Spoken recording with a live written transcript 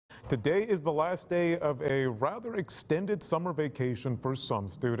Today is the last day of a rather extended summer vacation for some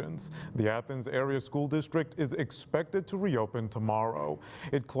students. The Athens Area School District is expected to reopen tomorrow.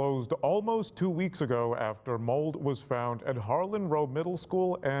 It closed almost 2 weeks ago after mold was found at Harlan Row Middle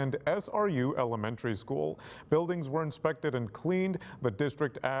School and SRU Elementary School. Buildings were inspected and cleaned. The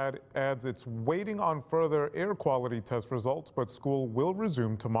district adds it's waiting on further air quality test results, but school will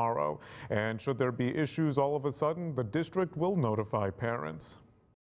resume tomorrow. And should there be issues all of a sudden, the district will notify parents.